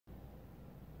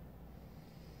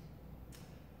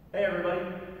Hey everybody,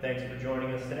 thanks for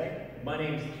joining us today. My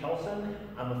name is Kelson.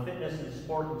 I'm a fitness and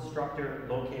sport instructor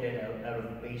located out of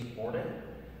CFB Borden.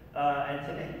 And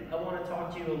today I want to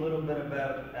talk to you a little bit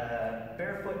about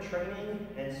barefoot training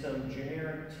and some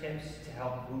generic tips to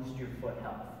help boost your foot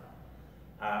health.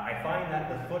 I find that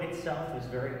the foot itself is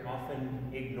very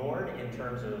often ignored in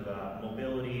terms of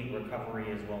mobility, recovery,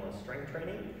 as well as strength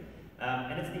training.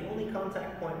 And it's the only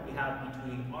contact point we have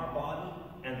between our body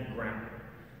and the ground.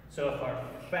 So if our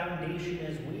foundation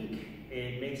is weak,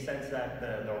 it makes sense that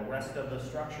the rest of the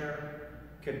structure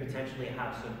could potentially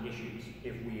have some issues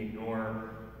if we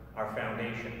ignore our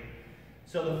foundation.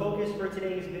 So the focus for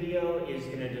today's video is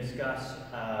going to discuss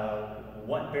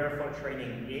what barefoot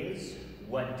training is,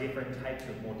 what different types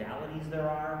of modalities there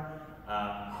are,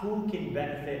 who can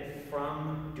benefit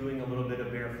from doing a little bit of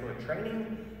barefoot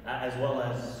training, as well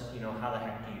as, how the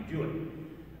heck do you do it?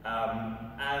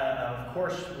 Of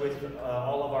course, with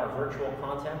all of our virtual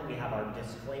content, we have our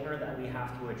disclaimer that we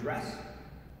have to address.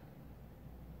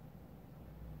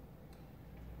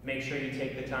 Make sure you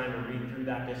take the time to read through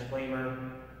that disclaimer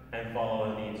and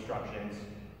follow the instructions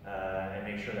and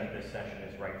make sure that this session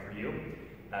is right for you.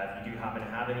 If you do happen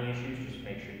to have any issues, just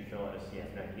make sure you fill out a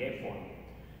CF98 form.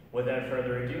 Without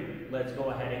further ado, let's go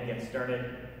ahead and get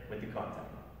started with the content.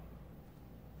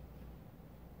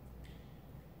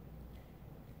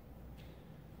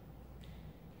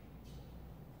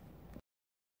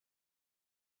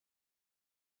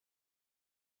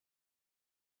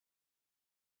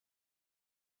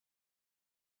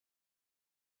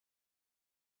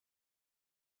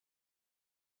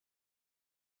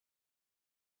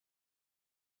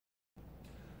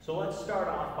 So let's start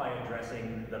off by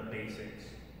addressing the basics.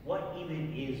 What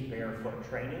even is barefoot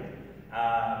training, and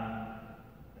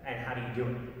how do you do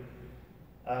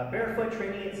it? Barefoot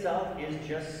training itself is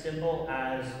just simple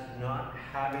as not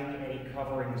having any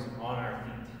coverings on our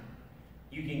feet.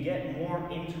 You can get more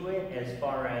into it as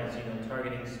far as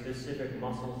targeting specific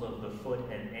muscles of the foot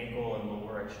and ankle and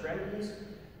lower extremities.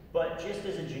 But just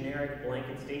as a generic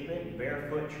blanket statement,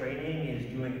 barefoot training is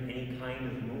doing any kind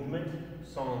of movement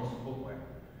sans footwear.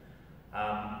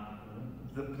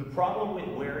 The problem with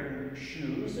wearing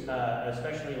shoes,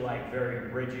 especially like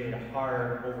very rigid,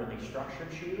 hard, overly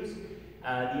structured shoes,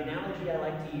 the analogy I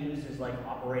like to use is like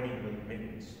operating with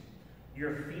mittens.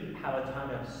 Your feet have a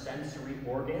ton of sensory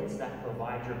organs that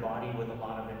provide your body with a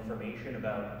lot of information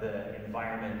about the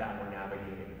environment that we're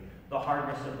navigating. The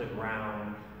hardness of the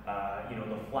ground,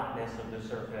 the flatness of the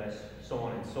surface, so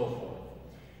on and so forth.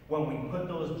 When we put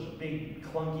those big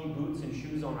clunky boots and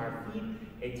shoes on our feet,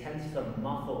 it tends to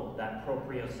muffle that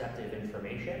proprioceptive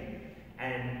information,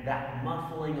 and that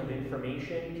muffling of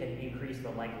information can increase the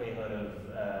likelihood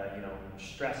of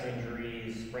stress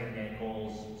injuries, sprained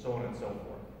ankles, so on and so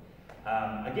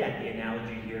forth. Again, the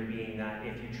analogy here being that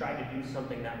if you try to do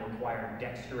something that required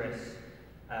dexterous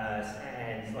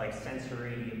and like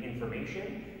sensory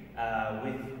information,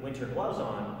 with winter gloves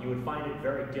on, you would find it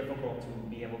very difficult to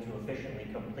be able to efficiently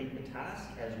complete the task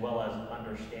as well as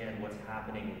understand what's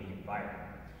happening in the environment.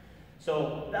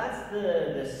 So that's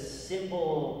the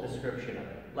simple description of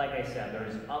it. Like I said,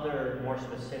 there's other more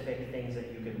specific things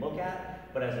that you could look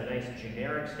at, but as a nice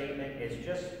generic statement, it's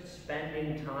just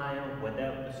spending time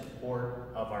without the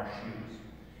support of our shoes.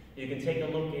 You can take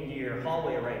a look into your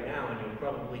hallway right now and you'll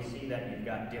probably see that you've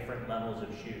got different levels of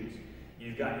shoes.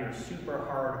 You've got your super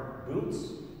hard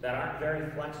boots that aren't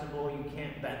very flexible, you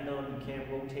can't bend them, you can't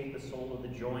rotate the sole of the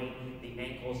joint, the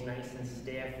ankle's nice and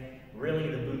stiff.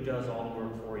 Really, the boot does all the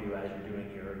work for you as you're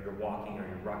doing your walking or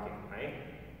your rucking, right?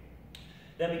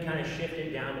 Then we kind of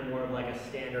shifted down to more of like a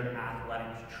standard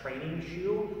athletic training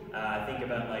shoe. Think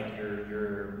about like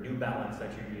your New Balance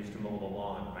that you use to mow the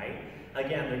lawn, right?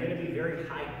 Again, they're going to be very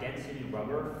high density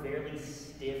rubber, fairly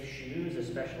stiff shoes,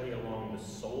 especially along the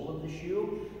sole of the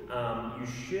shoe. You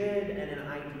should, in an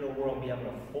ideal world, be able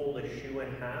to fold a shoe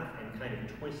in half and kind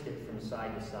of twist it from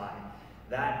side to side.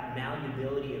 That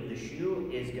malleability of the shoe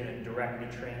is going to directly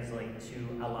translate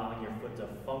to allowing your foot to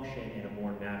function in a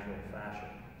more natural fashion.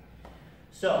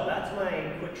 So that's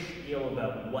my quick spiel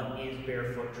about what is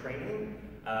barefoot training.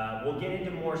 We'll get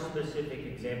into more specific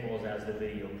examples as the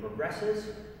video progresses.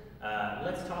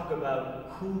 Let's talk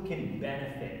about who can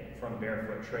benefit from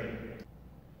barefoot training.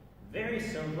 Very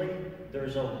simply,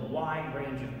 there's a wide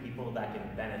range of people that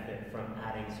can benefit from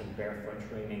adding some barefoot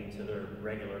training to their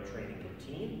regular training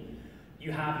routine.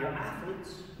 You have your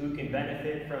athletes who can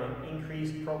benefit from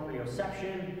increased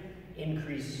proprioception,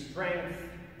 increased strength,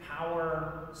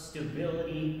 power,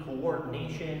 stability,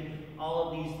 coordination. All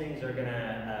of these things are going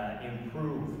to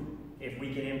improve if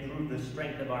we can improve the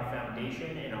strength of our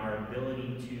foundation and our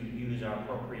ability to use our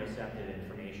proprioceptive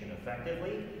information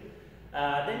effectively.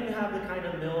 Then you have the kind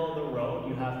of middle of the road.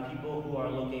 You have people who are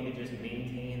looking to just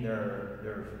maintain their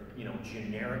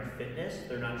generic fitness.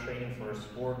 They're not training for a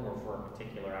sport or for a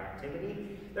particular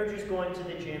activity. They're just going to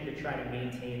the gym to try to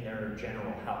maintain their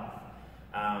general health.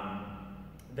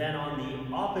 Then on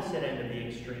the opposite end of the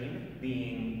extreme,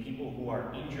 being people who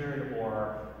are injured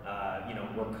or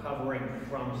recovering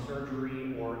from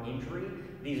surgery or injury,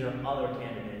 these are other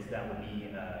candidates that would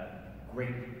be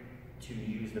great to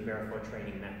use the barefoot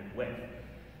training method with.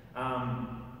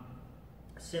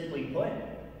 Simply put,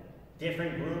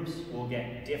 different groups will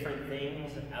get different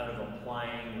things out of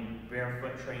applying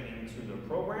barefoot training to the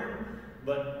program,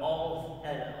 but all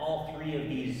three of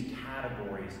these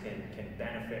categories can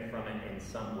benefit from it in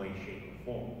some way, shape, or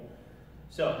form.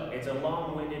 So it's a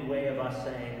long-winded way of us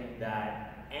saying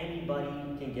that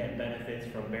anybody can get benefits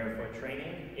from barefoot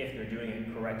training if they're doing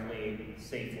it correctly,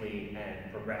 safely,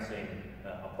 and progressing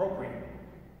appropriately.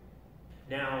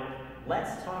 Now,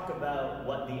 let's talk about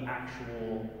what the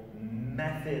actual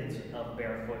methods of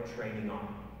barefoot training are.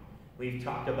 We've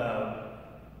talked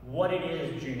about what it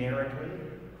is generically,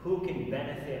 who can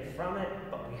benefit from it,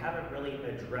 but we haven't really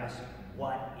addressed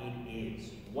what it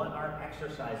is. What are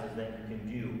exercises that you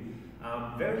can do?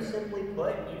 Very simply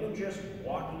put, even just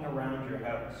walking around your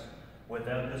house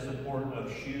without the support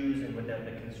of shoes and without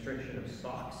the constriction of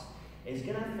socks is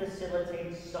going to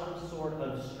facilitate some sort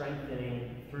of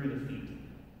strengthening through the feet.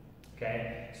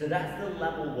 Okay, so that's the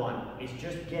level one. It's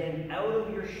just getting out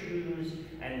of your shoes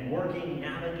and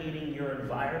navigating your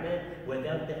environment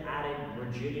without the added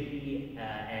rigidity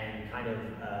and kind of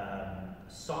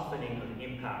softening of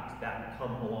impact that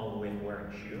come along with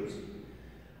wearing shoes.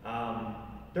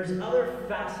 There's other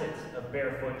facets of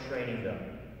barefoot training though.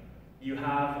 You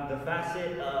have the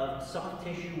facet of soft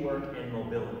tissue work and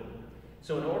mobility.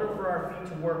 So in order for our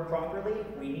feet to work properly,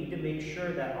 we need to make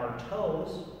sure that our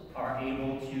toes are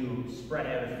able to spread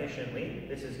out efficiently.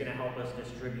 This is going to help us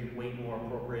distribute weight more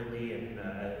appropriately and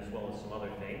as well as some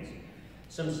other things.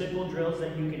 Some simple drills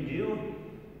that you can do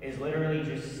is literally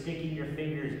just sticking your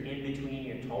fingers in between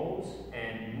your toes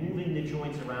and moving the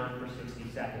joints around for 60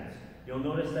 seconds. You'll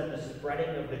notice that the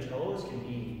spreading of the toes can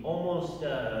be almost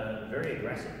very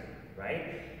aggressive,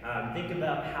 right? Think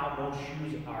about how most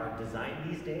shoes are designed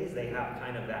these days. They have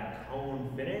kind of that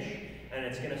cone finish, and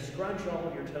it's going to scrunch all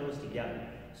of your toes together.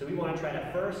 So we want to try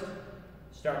to first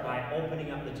start by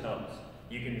opening up the toes.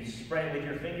 You can spread it with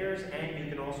your fingers, and you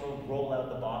can also roll out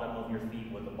the bottom of your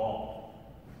feet with the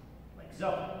ball, like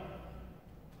so.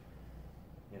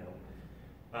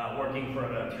 Working for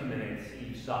about 2 minutes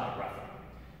each side,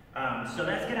 roughly. So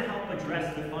that's going to help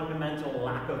address the fundamental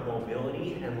lack of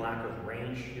mobility and lack of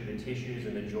range through the tissues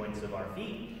and the joints of our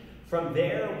feet. From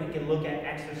there, we can look at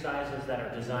exercises that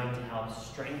are designed to help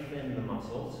strengthen the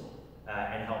muscles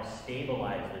and help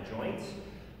stabilize the joints.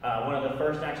 One of the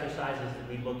first exercises that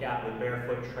we look at with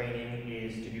barefoot training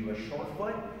is to do a short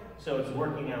foot. So it's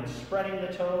working on spreading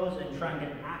the toes and trying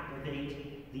to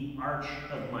activate the arch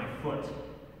of my foot.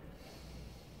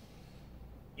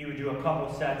 You would do a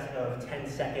couple sets of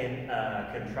 10-second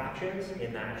contractions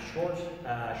in that short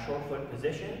foot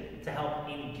position to help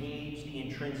engage the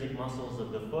intrinsic muscles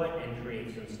of the foot and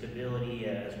create some stability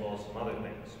as well as some other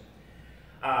things.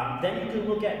 Then you can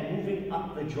look at moving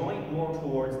up the joint more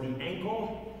towards the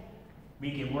ankle.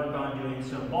 We can work on doing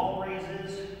some ball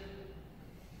raises.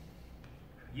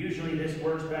 Usually this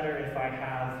works better if I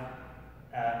have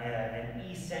an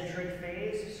eccentric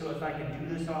phase. So if I can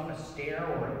do this off a stair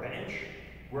or a bench,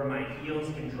 where my heels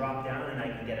can drop down and I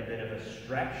can get a bit of a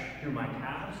stretch through my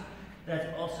calves. That's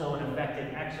also an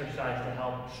effective exercise to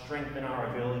help strengthen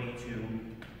our ability to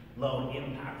load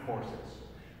impact forces,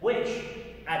 which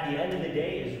at the end of the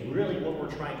day is really what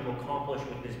we're trying to accomplish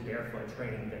with this barefoot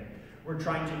training thing. We're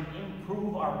trying to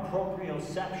improve our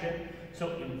proprioception,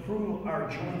 so improve our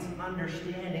joints'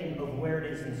 understanding of where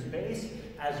it is in space,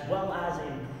 as well as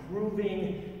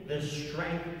improving the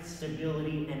strength,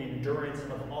 stability, and endurance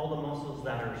of all the muscles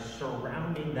that are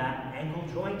surrounding that ankle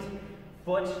joint,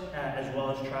 foot, as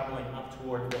well as traveling up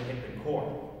toward the hip and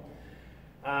core.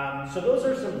 So those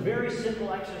are some very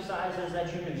simple exercises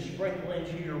that you can sprinkle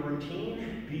into your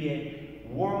routine, be it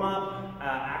warm-up,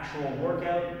 actual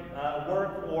workout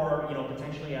work, or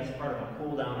potentially as part of a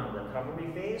cool-down or recovery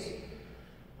phase.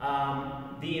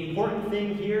 The important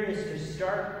thing here is to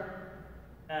start.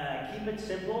 Keep it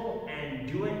simple and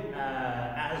do it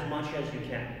as much as you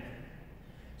can.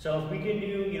 So if we can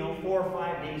do 4 or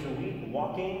 5 days a week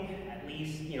walking at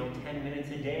least 10 minutes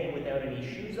a day without any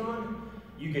shoes on,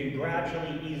 you can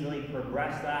gradually, easily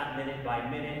progress that minute by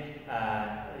minute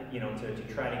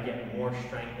to try to get more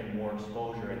strength and more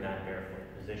exposure in that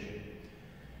barefoot position.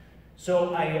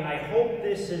 So I hope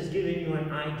this has given you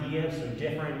an idea of some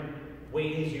different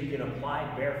ways you can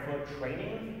apply barefoot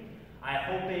training. I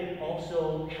hope it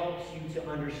also helps you to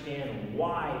understand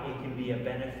why it can be a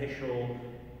beneficial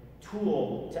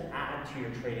tool to add to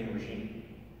your training regime.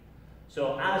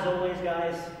 So as always,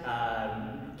 guys,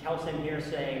 Kelson here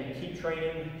saying keep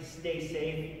training, stay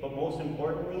safe, but most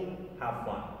importantly, have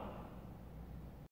fun.